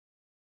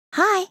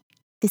Hi,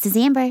 this is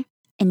Amber,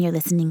 and you're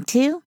listening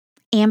to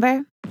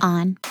Amber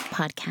on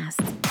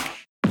Podcast.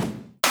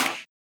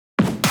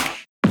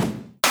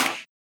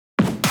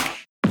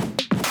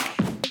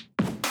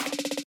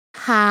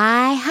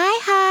 Hi.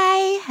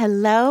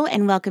 Hello,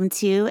 and welcome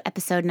to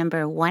episode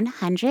number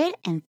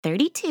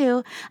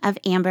 132 of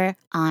Amber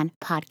on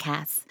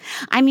Podcasts.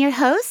 I'm your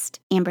host,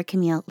 Amber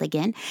Camille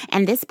Ligon,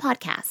 and this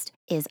podcast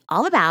is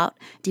all about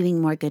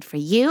doing more good for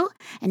you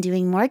and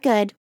doing more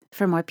good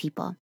for more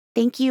people.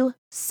 Thank you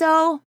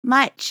so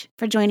much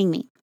for joining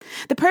me.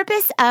 The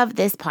purpose of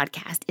this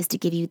podcast is to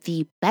give you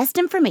the best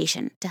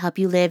information to help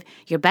you live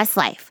your best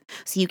life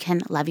so you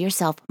can love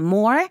yourself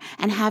more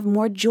and have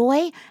more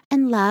joy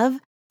and love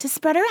to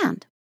spread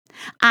around.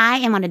 I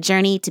am on a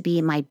journey to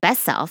be my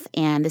best self,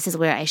 and this is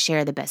where I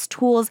share the best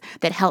tools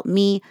that help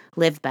me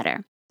live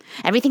better.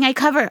 Everything I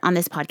cover on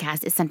this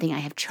podcast is something I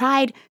have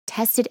tried,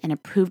 tested, and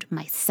approved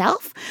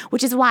myself,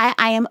 which is why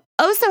I am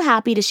oh so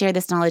happy to share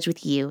this knowledge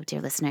with you, dear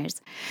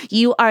listeners.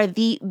 You are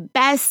the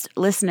best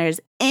listeners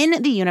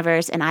in the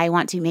universe, and I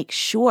want to make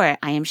sure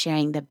I am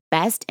sharing the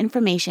best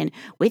information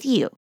with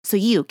you so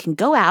you can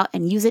go out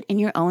and use it in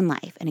your own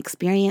life and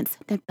experience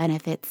that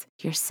benefits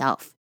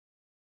yourself.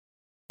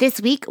 This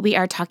week, we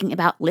are talking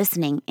about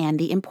listening and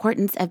the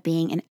importance of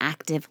being an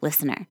active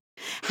listener.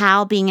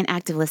 How being an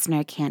active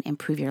listener can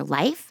improve your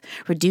life,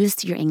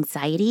 reduce your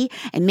anxiety,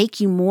 and make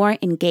you more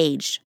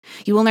engaged.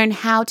 You will learn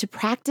how to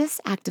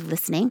practice active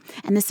listening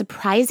and the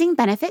surprising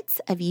benefits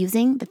of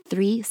using the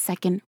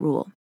 3-second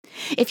rule.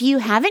 If you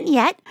haven't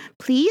yet,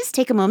 please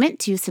take a moment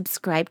to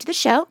subscribe to the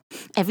show.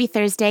 Every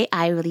Thursday,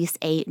 I release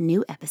a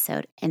new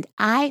episode, and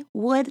I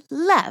would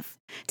love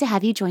to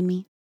have you join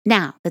me.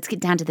 Now, let's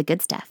get down to the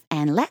good stuff,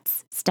 and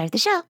let's start the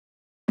show.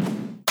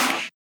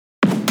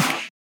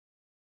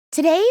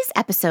 Today's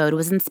episode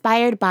was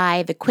inspired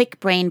by the Quick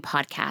Brain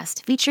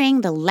podcast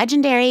featuring the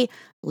legendary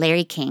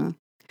Larry King.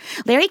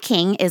 Larry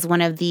King is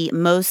one of the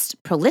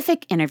most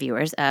prolific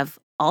interviewers of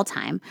all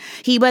time.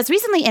 He was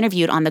recently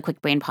interviewed on the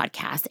Quick Brain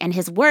podcast, and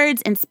his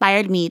words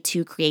inspired me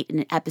to create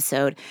an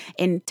episode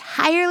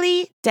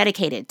entirely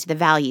dedicated to the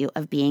value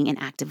of being an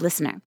active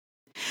listener.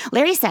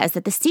 Larry says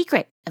that the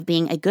secret of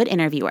being a good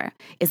interviewer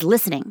is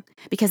listening,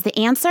 because the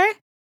answer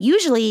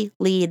usually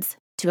leads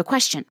to a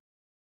question.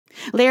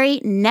 Larry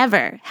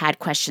never had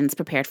questions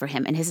prepared for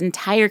him in his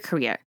entire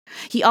career.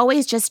 He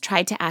always just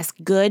tried to ask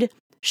good,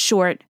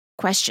 short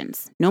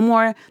questions. No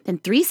more than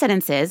 3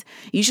 sentences.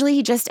 Usually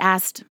he just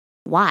asked,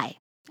 why?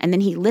 And then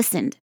he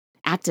listened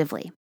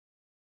actively.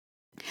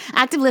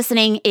 Active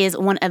listening is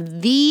one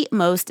of the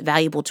most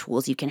valuable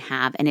tools you can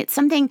have, and it's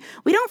something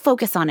we don't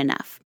focus on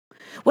enough.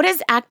 What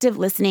does active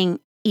listening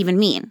even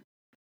mean?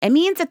 It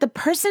means that the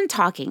person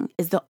talking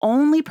is the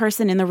only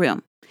person in the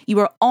room. You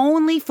are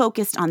only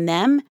focused on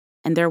them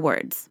and their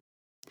words.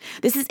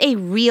 This is a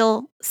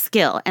real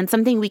skill and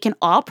something we can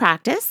all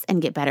practice and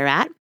get better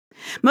at.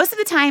 Most of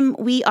the time,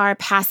 we are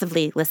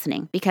passively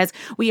listening because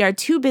we are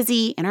too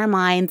busy in our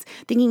minds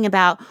thinking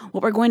about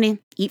what we're going to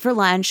eat for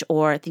lunch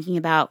or thinking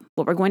about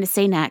what we're going to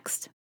say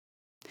next.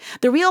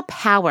 The real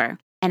power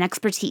and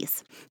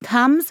expertise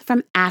comes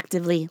from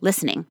actively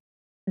listening.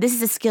 This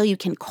is a skill you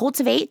can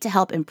cultivate to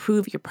help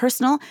improve your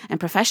personal and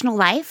professional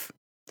life.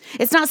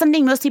 It's not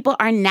something most people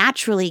are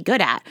naturally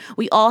good at.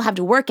 We all have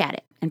to work at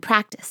it and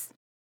practice.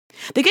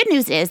 The good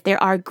news is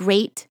there are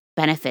great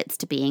benefits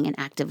to being an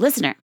active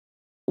listener.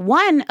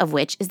 One of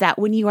which is that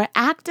when you are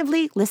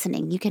actively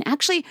listening, you can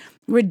actually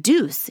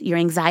reduce your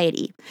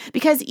anxiety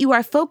because you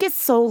are focused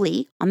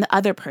solely on the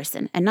other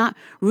person and not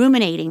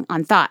ruminating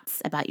on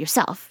thoughts about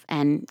yourself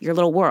and your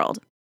little world.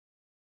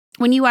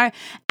 When you are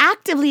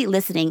actively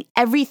listening,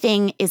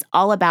 everything is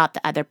all about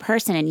the other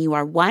person and you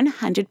are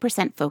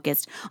 100%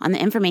 focused on the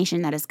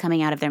information that is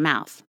coming out of their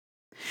mouth.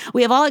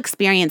 We have all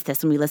experienced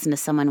this when we listen to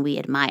someone we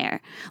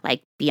admire,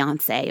 like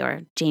Beyonce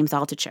or James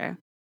Altucher.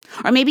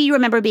 Or maybe you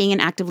remember being an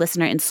active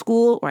listener in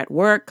school or at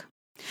work.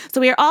 So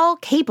we are all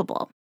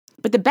capable,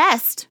 but the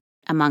best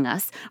among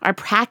us are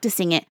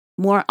practicing it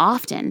more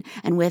often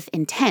and with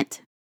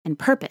intent and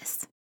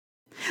purpose.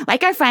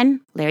 Like our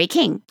friend Larry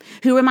King,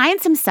 who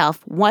reminds himself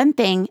one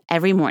thing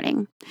every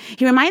morning.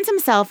 He reminds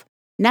himself,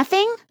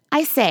 nothing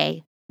I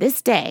say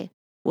this day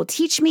will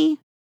teach me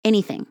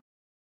anything.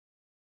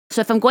 So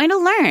if I'm going to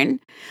learn,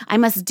 I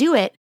must do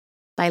it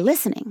by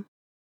listening.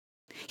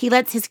 He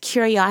lets his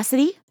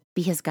curiosity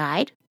be his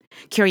guide.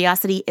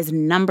 Curiosity is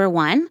number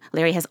one.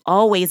 Larry has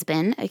always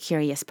been a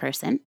curious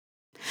person.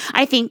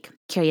 I think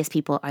curious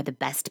people are the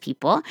best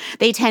people.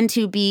 They tend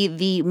to be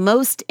the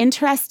most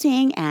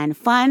interesting and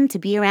fun to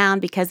be around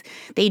because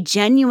they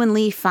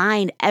genuinely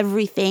find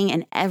everything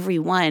and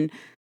everyone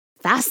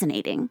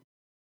fascinating.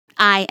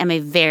 I am a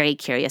very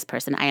curious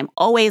person. I am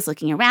always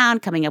looking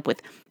around, coming up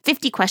with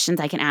 50 questions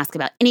I can ask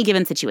about any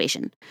given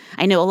situation.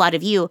 I know a lot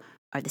of you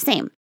are the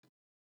same.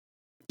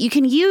 You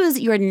can use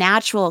your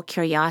natural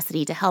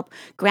curiosity to help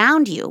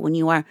ground you when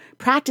you are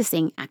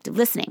practicing active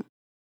listening.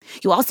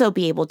 You'll also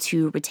be able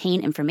to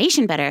retain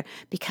information better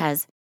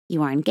because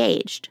you are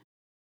engaged.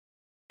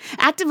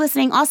 Active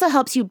listening also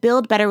helps you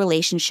build better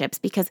relationships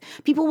because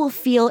people will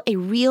feel a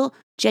real,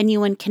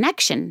 genuine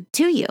connection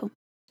to you.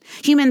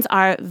 Humans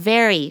are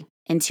very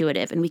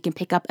intuitive, and we can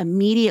pick up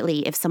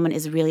immediately if someone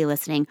is really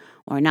listening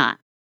or not.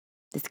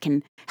 This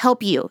can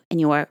help you in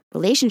your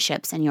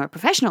relationships and your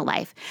professional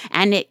life,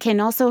 and it can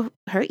also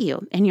hurt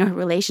you in your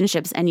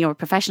relationships and your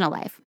professional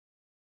life.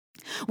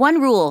 One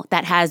rule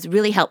that has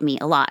really helped me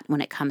a lot when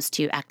it comes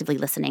to actively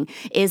listening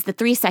is the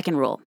 3-second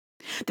rule.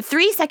 The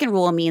 3-second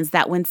rule means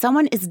that when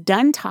someone is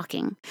done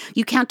talking,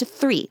 you count to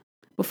 3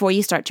 before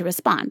you start to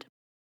respond.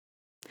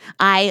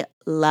 I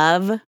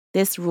love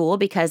this rule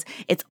because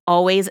it's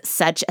always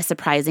such a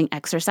surprising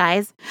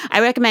exercise. I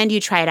recommend you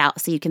try it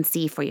out so you can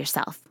see for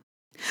yourself.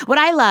 What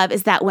I love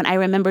is that when I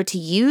remember to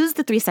use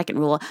the 3-second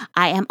rule,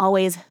 I am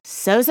always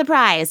so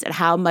surprised at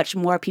how much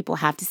more people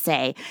have to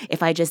say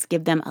if I just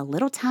give them a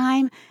little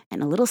time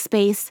and a little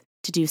space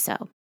to do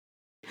so.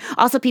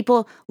 Also,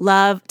 people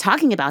love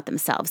talking about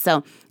themselves,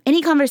 so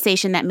any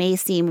conversation that may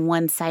seem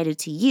one-sided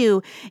to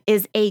you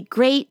is a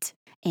great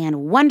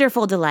and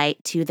wonderful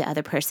delight to the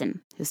other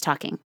person who's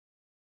talking.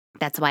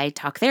 That's why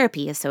talk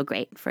therapy is so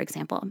great, for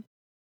example.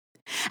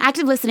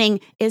 Active listening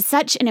is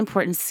such an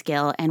important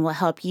skill and will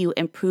help you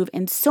improve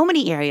in so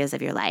many areas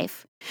of your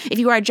life. If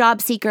you are a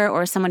job seeker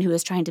or someone who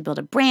is trying to build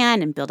a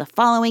brand and build a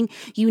following,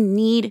 you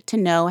need to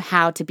know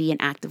how to be an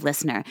active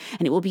listener,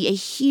 and it will be a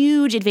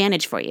huge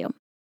advantage for you.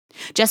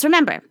 Just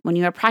remember, when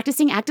you are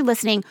practicing active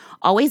listening,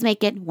 always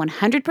make it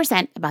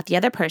 100% about the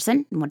other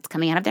person and what's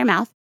coming out of their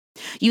mouth.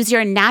 Use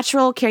your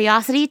natural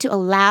curiosity to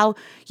allow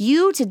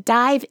you to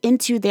dive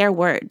into their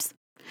words.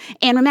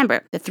 And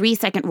remember the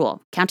 3-second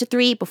rule. Count to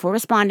 3 before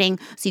responding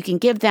so you can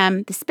give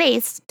them the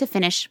space to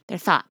finish their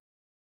thought.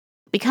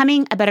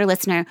 Becoming a better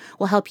listener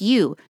will help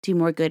you do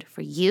more good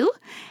for you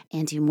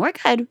and do more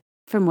good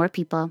for more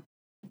people.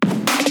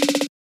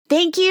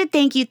 Thank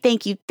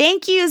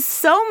you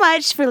so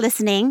much for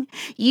listening.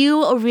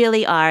 You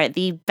really are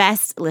the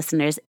best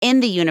listeners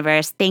in the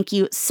universe. Thank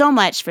you so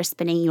much for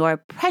spending your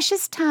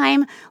precious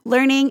time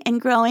learning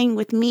and growing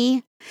with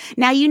me.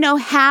 Now you know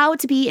how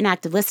to be an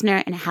active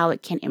listener and how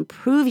it can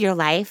improve your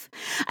life.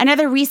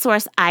 Another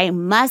resource I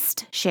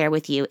must share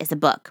with you is a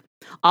book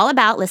all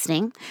about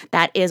listening.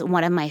 That is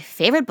one of my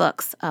favorite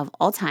books of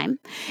all time.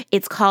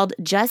 It's called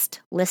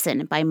Just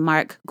Listen by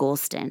Mark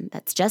Goulston.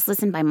 That's Just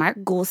Listen by Mark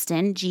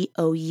Goulston,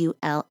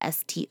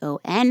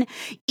 Goulston.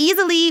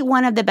 Easily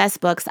one of the best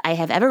books I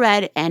have ever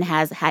read and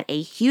has had a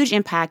huge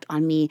impact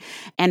on me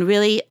and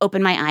really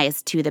opened my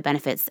eyes to the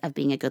benefits of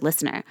being a good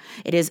listener.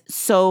 It is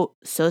so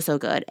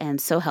good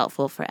and so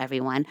helpful for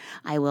everyone.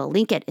 I will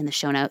link it in the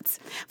show notes.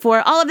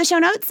 For all of the show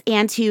notes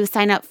and to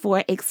sign up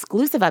for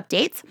exclusive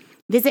updates,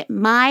 visit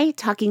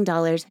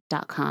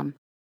mytalkingdollars.com.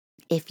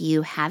 If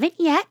you haven't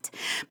yet,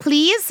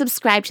 please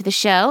subscribe to the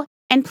show,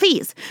 and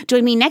please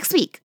join me next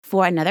week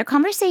for another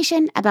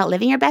conversation about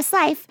living your best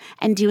life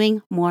and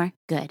doing more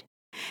good.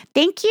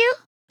 Thank you.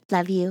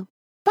 Love you.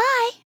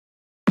 Bye.